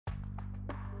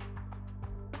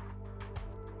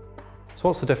So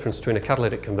what's the difference between a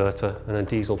catalytic converter and a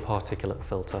diesel particulate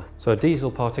filter? So a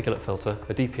diesel particulate filter,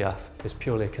 a DPF, is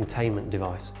purely a containment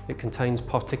device. It contains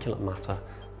particulate matter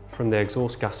from the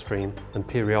exhaust gas stream and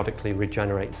periodically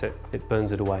regenerates it. It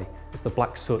burns it away. It's the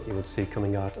black soot you would see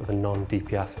coming out of a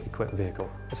non-DPF equipped vehicle.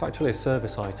 It's actually a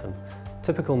service item.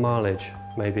 Typical mileage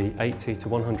may be 80 to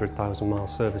 100,000 mile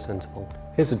service interval.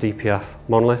 Here's a DPF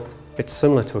monolith. It's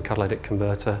similar to a catalytic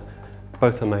converter.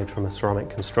 Both are made from a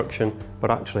ceramic construction, but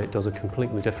actually it does a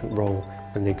completely different role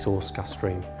in the exhaust gas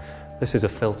stream. This is a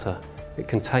filter. It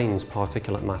contains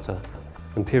particulate matter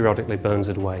and periodically burns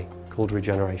it away, called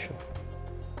regeneration.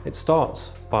 It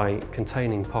starts by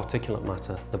containing particulate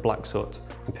matter, the black soot,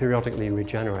 and periodically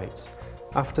regenerates.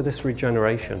 After this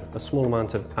regeneration, a small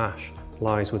amount of ash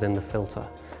lies within the filter.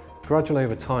 Gradually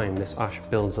over time, this ash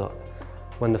builds up.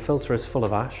 When the filter is full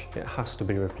of ash, it has to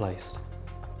be replaced.